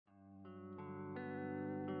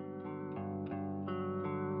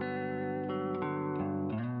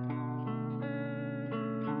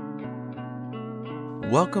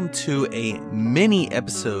Welcome to a mini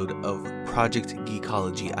episode of Project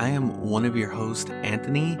Geekology. I am one of your hosts,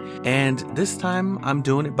 Anthony, and this time I'm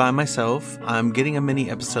doing it by myself. I'm getting a mini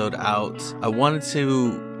episode out. I wanted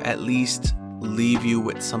to at least leave you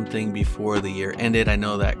with something before the year ended. I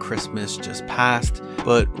know that Christmas just passed,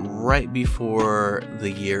 but right before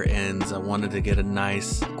the year ends, I wanted to get a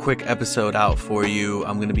nice quick episode out for you.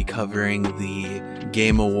 I'm going to be covering the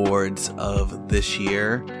Game Awards of this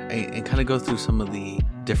year and kind of go through some of the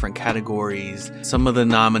different categories, some of the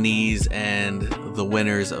nominees and the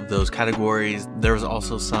winners of those categories. There was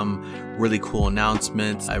also some really cool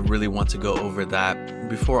announcements. I really want to go over that.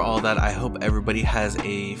 Before all that, I hope everybody has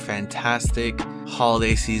a fantastic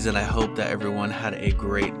holiday season. I hope that everyone had a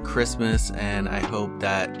great Christmas, and I hope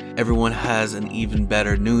that everyone has an even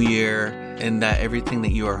better New Year, and that everything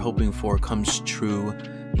that you are hoping for comes true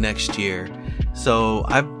next year. So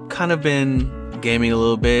I've kind of been gaming a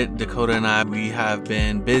little bit. Dakota and I, we have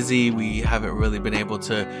been busy. We haven't really been able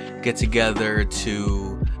to get together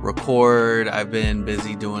to record. I've been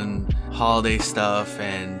busy doing holiday stuff,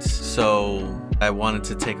 and so I wanted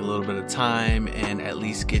to take a little bit of time and at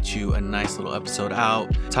least get you a nice little episode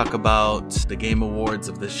out, talk about the Game Awards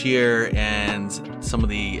of this year and some of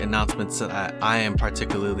the announcements that I am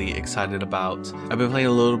particularly excited about. I've been playing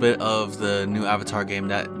a little bit of the new Avatar game.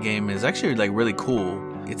 That game is actually really cool.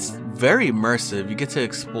 It's very immersive. You get to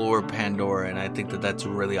explore Pandora, and I think that that's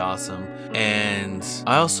really awesome. And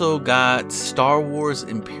I also got Star Wars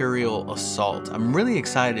Imperial Assault. I'm really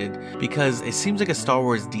excited because it seems like a Star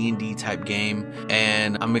Wars D&D type game,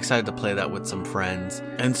 and I'm excited to play that with some friends.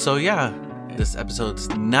 And so yeah, this episode's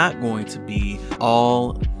not going to be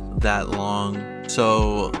all that long.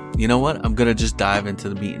 So, you know what? I'm going to just dive into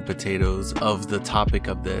the meat and potatoes of the topic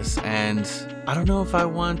of this. And I don't know if I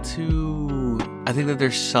want to... I think that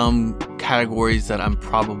there's some categories that I'm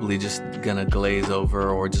probably just going to glaze over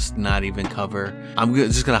or just not even cover. I'm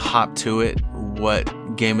just going to hop to it,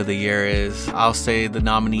 what Game of the Year is. I'll say the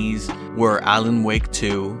nominees were Alan Wake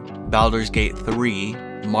 2, Baldur's Gate 3,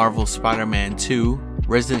 Marvel Spider-Man 2,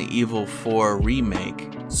 Resident Evil 4 Remake,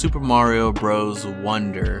 Super Mario Bros.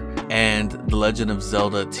 Wonder, and The Legend of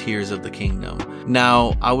Zelda Tears of the Kingdom.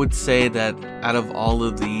 Now, I would say that out of all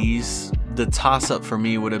of these, the toss-up for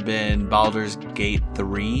me would have been Baldur's Gate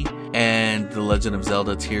 3 and The Legend of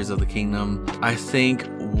Zelda Tears of the Kingdom. I think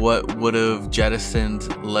what would have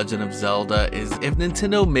jettisoned Legend of Zelda is if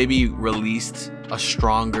Nintendo maybe released a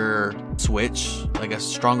stronger Switch, like a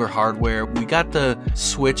stronger hardware. We got the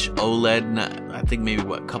Switch OLED, I think maybe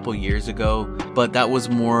a couple years ago, but that was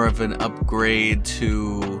more of an upgrade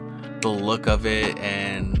to the look of it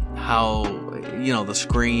and how, the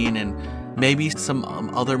screen and maybe some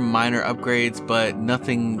other minor upgrades, but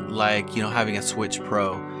nothing like, having a Switch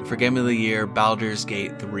Pro. For Game of the Year, Baldur's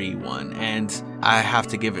Gate 3 won, and I have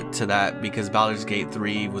to give it to that because Baldur's Gate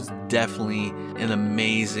 3 was definitely an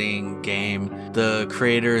amazing game. The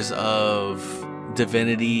creators of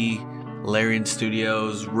Divinity, Larian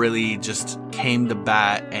Studios really just came to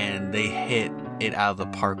bat and they hit it out of the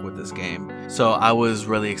park with this game. So I was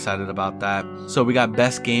really excited about that. So we got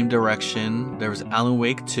Best Game Direction. There was Alan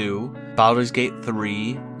Wake 2, Baldur's Gate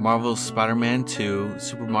 3, Marvel's Spider-Man 2,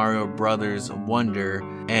 Super Mario Bros. Wonder,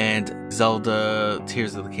 and Zelda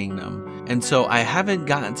Tears of the Kingdom. And so I haven't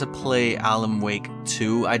gotten to play Alan Wake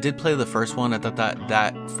 2. I did play the first one. I thought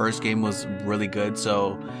that first game was really good.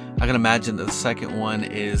 So I can imagine that the second one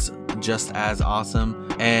is just as awesome.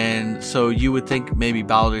 And so you would think maybe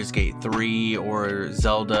Baldur's Gate 3 or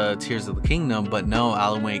Zelda Tears of the Kingdom, but no,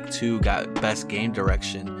 Alan Wake 2 got Best Game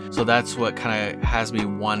Direction. So that's what kind of has me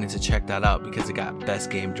wanting to check that out because it got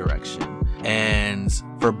Best Game Direction. And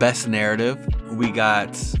for Best Narrative, we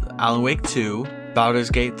got Alan Wake 2, Baldur's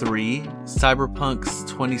Gate 3, Cyberpunk's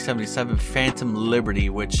 2077 Phantom Liberty,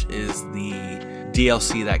 which is the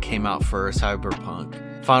DLC that came out for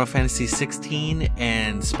Cyberpunk, Final Fantasy 16,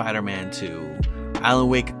 and Spider-Man 2. Alan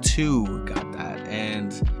Wake 2 got that,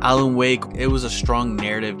 and Alan Wake, it was a strong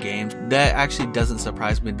narrative game. That actually doesn't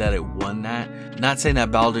surprise me that it won that. Not saying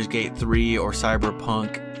that Baldur's Gate 3 or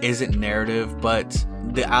Cyberpunk isn't narrative, but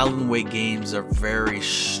the Alan Wake games are very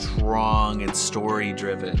strong and story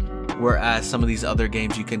driven, whereas some of these other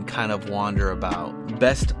games you can kind of wander about.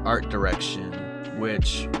 Best Art Direction,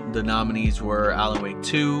 which the nominees were Alan Wake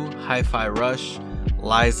 2, Hi-Fi Rush,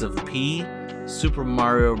 Lies of P, Super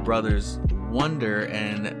Mario Bros. Wonder,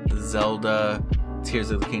 and Zelda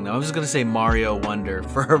Tears of the Kingdom. I was just going to say Mario Wonder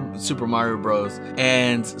for Super Mario Bros.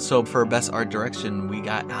 And so for Best Art Direction, we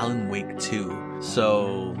got Alan Wake 2.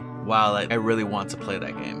 So, wow, I really want to play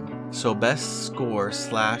that game. So Best Score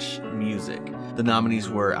 / Music. The nominees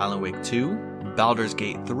were Alan Wake 2, Baldur's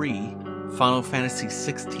Gate 3, Final Fantasy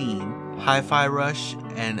 16, Hi-Fi Rush,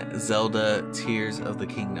 and Zelda Tears of the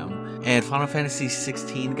Kingdom. And Final Fantasy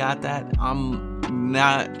 16 got that. I'm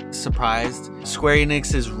not surprised. Square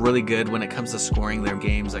Enix is really good when it comes to scoring their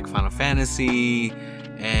games like Final Fantasy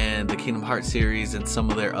and the Kingdom Hearts series and some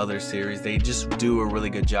of their other series. They just do a really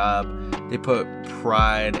good job. They put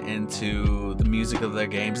pride into the music of their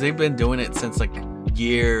games. They've been doing it since like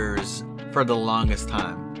years, for the longest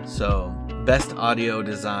time. So, best audio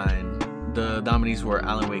design. The nominees were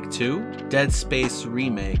Alan Wake 2, Dead Space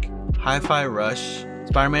Remake, Hi-Fi Rush,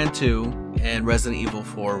 Spider-Man 2, and Resident Evil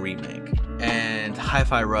 4 Remake. And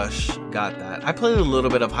Hi-Fi Rush got that. I played a little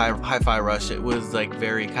bit of Hi-Fi Rush. It was like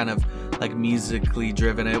very kind of like musically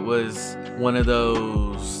driven. It was one of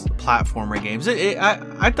those platformer games.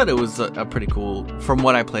 I thought it was a pretty cool. From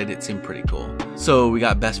what I played, it seemed pretty cool. So we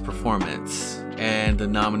got Best Performance. And the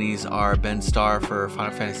nominees are Ben Starr for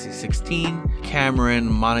Final Fantasy 16,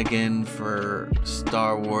 Cameron Monaghan for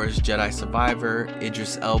Star Wars Jedi Survivor,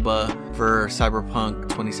 Idris Elba for Cyberpunk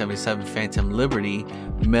 2077 Phantom Liberty,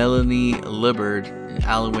 Melanie Liburd in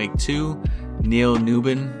Alan Wake 2, Neil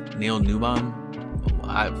Newbon,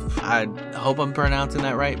 I hope I'm pronouncing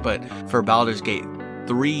that right, but for Baldur's Gate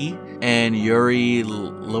 3, and Yuri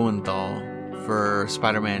Lowenthal for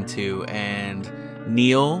Spider-Man 2, and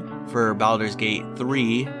Neil for Baldur's Gate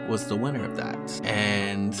 3 was the winner of that.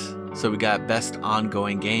 And so we got Best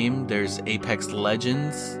Ongoing Game. There's Apex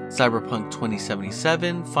Legends, Cyberpunk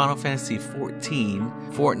 2077, Final Fantasy 14,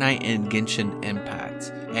 Fortnite, and Genshin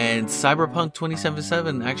Impact. And Cyberpunk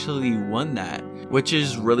 2077 actually won that, which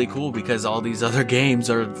is really cool because all these other games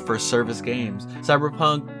are for service games.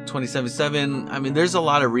 Cyberpunk 2077, I mean, there's a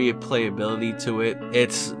lot of replayability to it.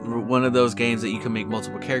 It's one of those games that you can make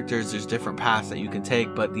multiple characters. There's different paths that you can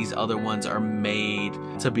take, but these other ones are made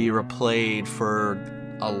to be replayed for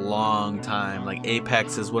a long time. Like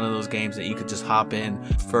Apex is one of those games that you could just hop in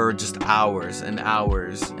for just hours and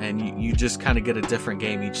hours, and you just kind of get a different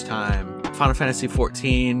game each time. Final Fantasy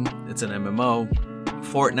 14, it's an MMO.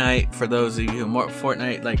 Fortnite, for those of you who more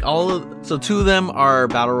Fortnite, like so two of them are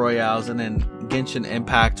battle royales, and then Genshin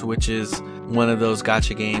Impact, which is one of those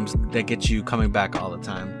gacha games that gets you coming back all the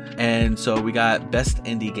time. And so we got Best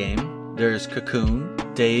Indie Game. There's Cocoon,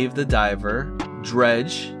 Dave the Diver,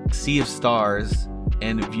 Dredge, Sea of Stars,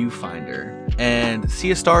 and Viewfinder. And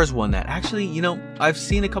Sea of Stars won that. Actually, you know, I've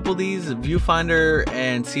seen a couple of these. Viewfinder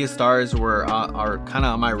and Sea of Stars are kind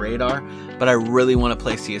of on my radar, but I really want to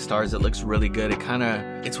play Sea of Stars. It looks really good.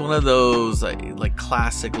 It's one of those like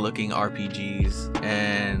classic looking RPGs.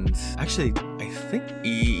 And actually,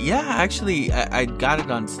 I got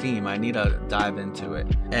it on Steam. I need to dive into it.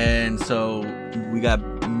 And so we got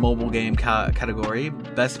mobile game category.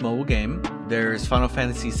 Best mobile game. There's Final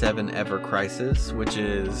Fantasy VII Ever Crisis, which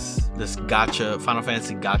is this Final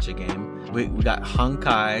Fantasy gacha game. We got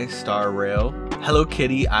Honkai Star Rail, Hello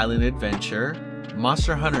Kitty Island Adventure,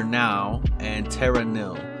 Monster Hunter Now, and Terra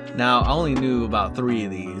Nil. Now, I only knew about 3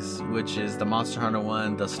 of these, which is the Monster Hunter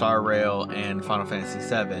one, the Star Rail, and Final Fantasy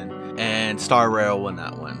VII. And Star Rail won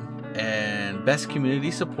that one. And Best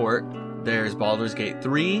Community Support, there's Baldur's Gate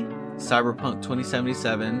 3, Cyberpunk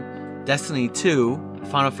 2077, Destiny 2,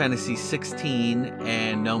 Final Fantasy 16,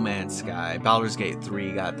 and No Man's Sky. Baldur's Gate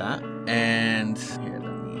 3 got that. And here,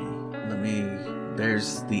 let me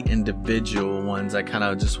there's the individual ones. I kind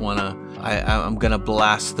of just want to, I'm going to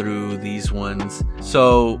blast through these ones.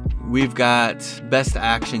 So we've got Best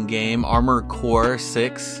Action Game, Armored Core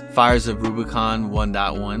 6, Fires of Rubicon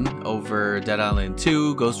 1.1 over Dead Island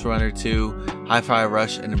 2, Ghost Runner 2, Hi-Fi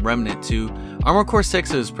Rush, and Remnant 2. Armored Core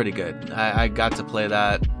 6 is pretty good. I got to play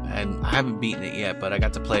that, and I haven't beaten it yet, but I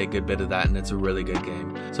got to play a good bit of that, and it's a really good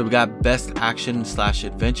game. So we got Best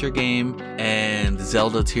Action/Adventure Game, and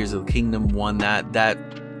Zelda Tears of the Kingdom won that. That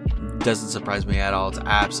doesn't surprise me at all. It's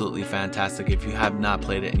absolutely fantastic. If you have not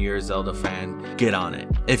played it and you're a Zelda fan, get on it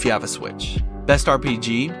if you have a Switch. Best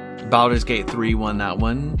RPG, Baldur's Gate 3 won that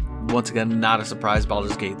one. Once again, not a surprise.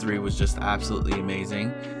 Baldur's Gate 3 was just absolutely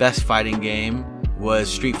amazing. Best Fighting Game was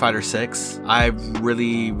Street Fighter 6. I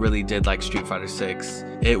really did like Street Fighter 6.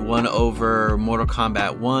 It won over Mortal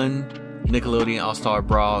Kombat 1, Nickelodeon All-Star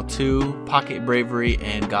Brawl 2, Pocket Bravery,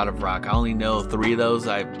 and God of Rock. I only know 3 of those.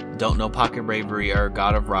 I don't know Pocket Bravery or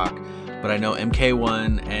God of Rock, but I know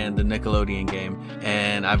MK1 and the Nickelodeon game.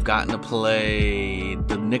 And I've gotten to play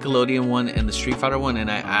the Nickelodeon one and the Street Fighter one,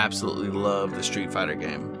 and I absolutely love the Street Fighter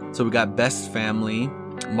game. So we got Best Family,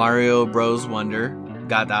 Mario Bros. Wonder.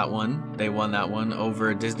 Got that one. They won that one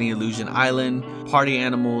over Disney Illusion Island, Party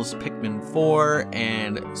Animals, Pikmin 4,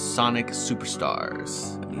 and Sonic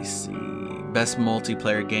Superstars. Let me see. Best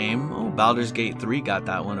multiplayer game. Oh, Baldur's Gate 3 got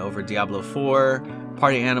that one over Diablo 4,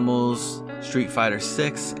 Party Animals, Street Fighter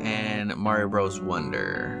 6, and Mario Bros.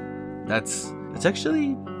 Wonder. That's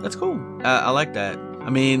cool. I like that. I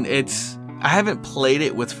mean, I haven't played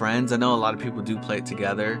it with friends. I know a lot of people do play it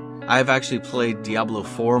together. I've actually played Diablo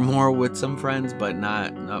 4 more with some friends, but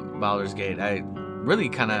not Baldur's Gate. I really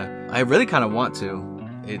kind of want to.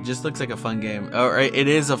 It just looks like a fun game, or it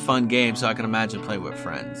is a fun game, so I can imagine playing with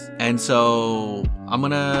friends. And so I'm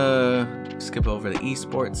gonna skip over the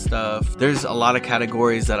esports stuff. There's a lot of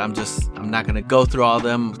categories that I'm not gonna go through all of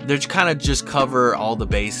them. They're kind of just cover all the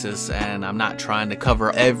bases, and I'm not trying to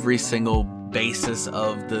cover every single basis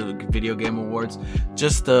of the video game awards.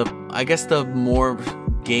 Just the more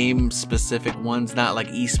game specific ones, not like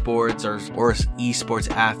esports or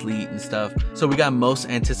esports athlete and stuff. So we got most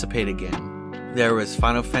anticipated game. There was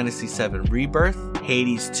Final Fantasy VII Rebirth,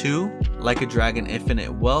 Hades 2, Like a Dragon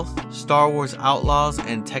Infinite Wealth, Star Wars Outlaws,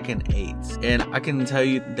 and Tekken 8. And I can tell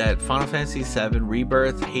you that Final Fantasy VII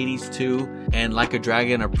Rebirth, Hades 2, and Like a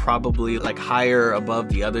Dragon are probably like higher above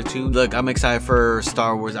the other two. Look, I'm excited for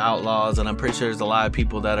Star Wars Outlaws, and I'm pretty sure there's a lot of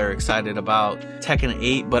people that are excited about Tekken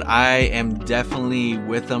 8, but I am definitely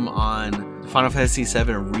with them on Final Fantasy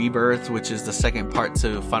VII Rebirth, which is the second part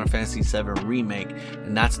to Final Fantasy VII Remake,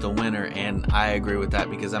 and that's the winner. And I agree with that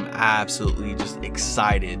because I'm absolutely just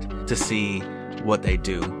excited to see what they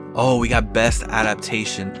do. Oh, we got Best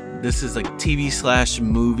Adaptation. This is like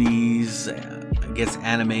TV/movies, I guess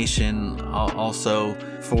animation also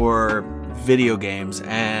for video games,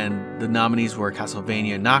 and the nominees were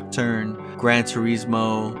Castlevania Nocturne, Gran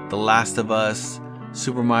Turismo, The Last of Us,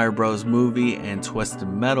 Super Mario Bros. Movie, and Twisted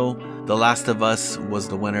Metal. The Last of Us was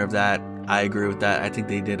the winner of that. I agree with that. I think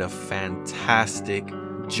they did a fantastic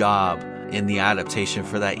job in the adaptation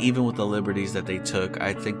for that, even with the liberties that they took.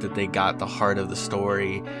 I think that they got the heart of the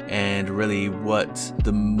story and really what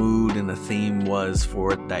the mood and the theme was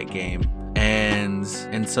for that game. And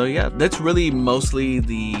so yeah, that's really mostly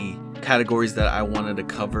the categories that I wanted to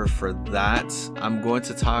cover for that. I'm going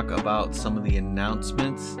to talk about some of the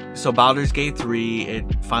announcements. So Baldur's Gate 3,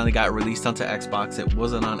 it finally got released onto Xbox. It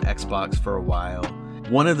wasn't on Xbox for a while.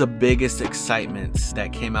 One of the biggest excitements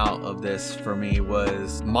that came out of this for me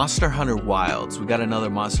was Monster Hunter Wilds. We got another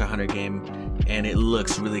Monster Hunter game, and it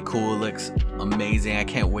looks really cool. It looks amazing. I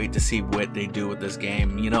can't wait to see what they do with this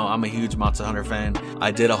game. You know, I'm a huge Monster Hunter fan.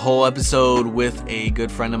 I did a whole episode with a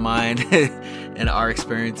good friend of mine and our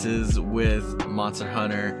experiences with Monster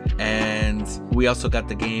Hunter. And we also got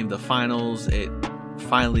the game, the finals. It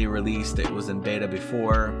finally released. It was in beta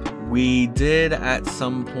before. We did at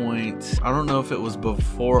some point, I don't know if it was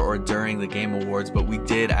before or during the Game Awards, but we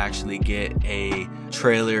did actually get a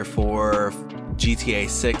trailer for GTA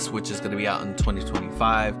 6, which is going to be out in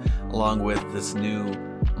 2025, along with this new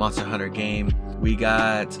Monster Hunter game. We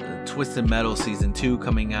got Twisted Metal Season 2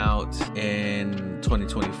 coming out in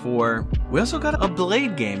 2024. We also got a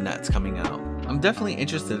Blade game that's coming out. I'm definitely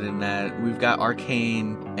interested in that. We've got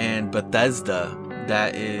Arcane and Bethesda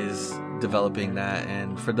that is developing that.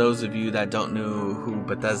 And for those of you that don't know who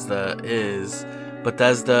Bethesda is,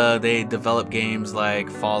 Bethesda, they develop games like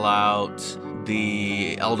Fallout,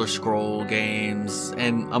 the Elder Scroll games,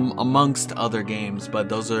 and amongst other games, but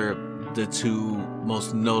those are the two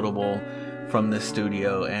most notable from this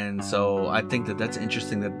studio. And so I think that that's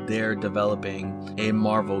interesting that they're developing a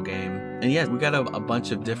Marvel game. And yeah, we got a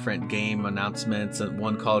bunch of different game announcements,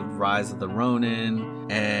 one called Rise of the Ronin,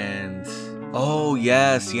 and oh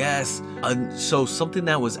yes, so something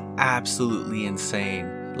that was absolutely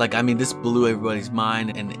insane, like, I mean, this blew everybody's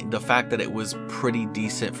mind, and the fact that it was pretty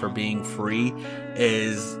decent for being free,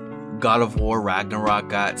 is God of War Ragnarok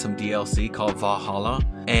got some DLC called Valhalla,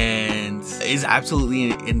 and it's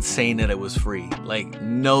absolutely insane that it was free. Like,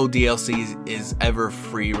 no DLC is ever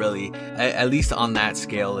free, really. At least on that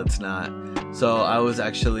scale, it's not. So I was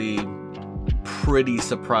actually pretty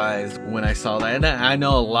surprised when I saw that, and I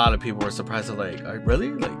know a lot of people were surprised. Like,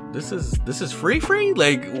 really? Like, this is free?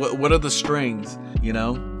 Like, what are the strings? You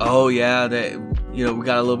know? Oh yeah, that. You know, we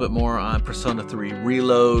got a little bit more on Persona 3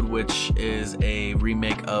 Reload, which is a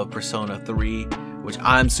remake of Persona 3, which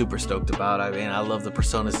I'm super stoked about. I mean, I love the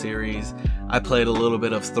Persona series. I played a little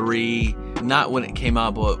bit of 3, not when it came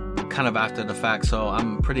out, but kind of after the fact. So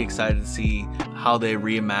I'm pretty excited to see how they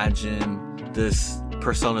reimagine this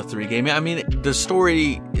Persona 3 game. I mean, the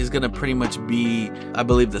story is going to pretty much be, I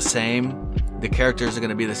believe, the same. The characters are going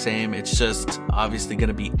to be the same. It's just obviously going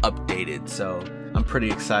to be updated. So I'm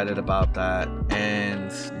pretty excited about that.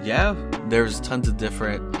 And yeah, there's tons of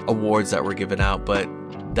different awards that were given out, but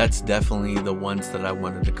that's definitely the ones that I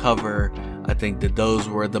wanted to cover. I think that those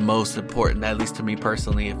were the most important, at least to me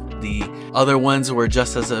personally. If the other ones were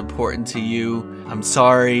just as important to you, I'm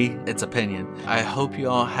sorry, it's opinion. I hope you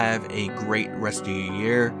all have a great rest of your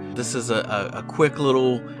year. This is a quick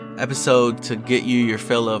little episode to get you your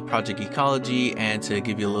fill of Project Ecology and to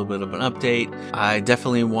give you a little bit of an update. I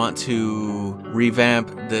definitely want to revamp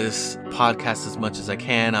this podcast as much as I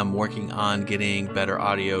can. I'm working on getting better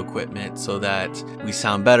audio equipment so that we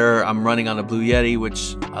sound better. I'm running on a Blue Yeti,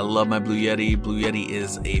 which I love my Blue Yeti. Blue Yeti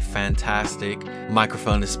is a fantastic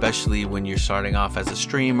microphone, especially when you're starting off as a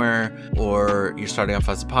streamer or you're starting off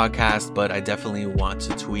as a podcast, but I definitely want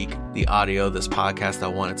to tweak the audio of this podcast. I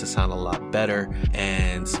want it to sound a lot better,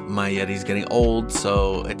 and my Yeti's getting old,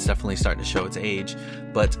 so it's definitely starting to show its age.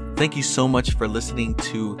 But thank you so much for listening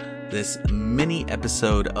to this mini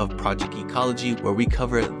episode of Project Ecology, where we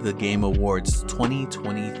cover the Game Awards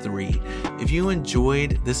 2023. If you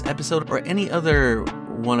enjoyed this episode or any other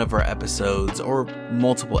one of our episodes or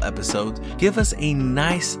multiple episodes, give us a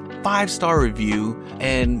nice 5-star review,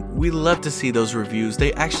 and we love to see those reviews.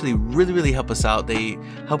 They actually really help us out. They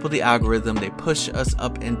help with the algorithm. They push us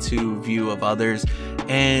up into view of others.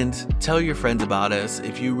 And tell your friends about us.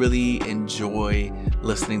 If you really enjoy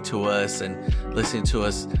listening to us and listening to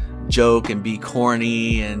us joke and be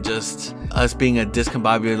corny and just us being a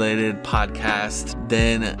discombobulated podcast,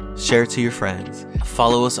 then share it to your friends.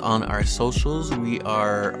 Follow us on our socials. We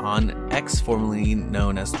are on X, formerly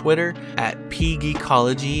known as Twitter, at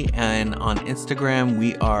pgeekology, and on Instagram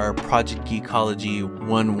we are Project Geekology,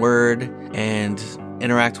 one word, and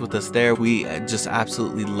interact with us there. We just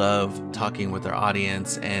absolutely love talking with our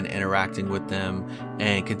audience and interacting with them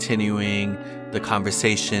and continuing the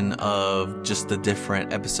conversation of just the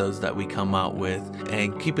different episodes that we come out with,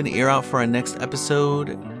 and keep an ear out for our next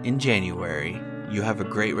episode in January. You have a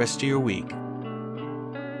great rest of your week.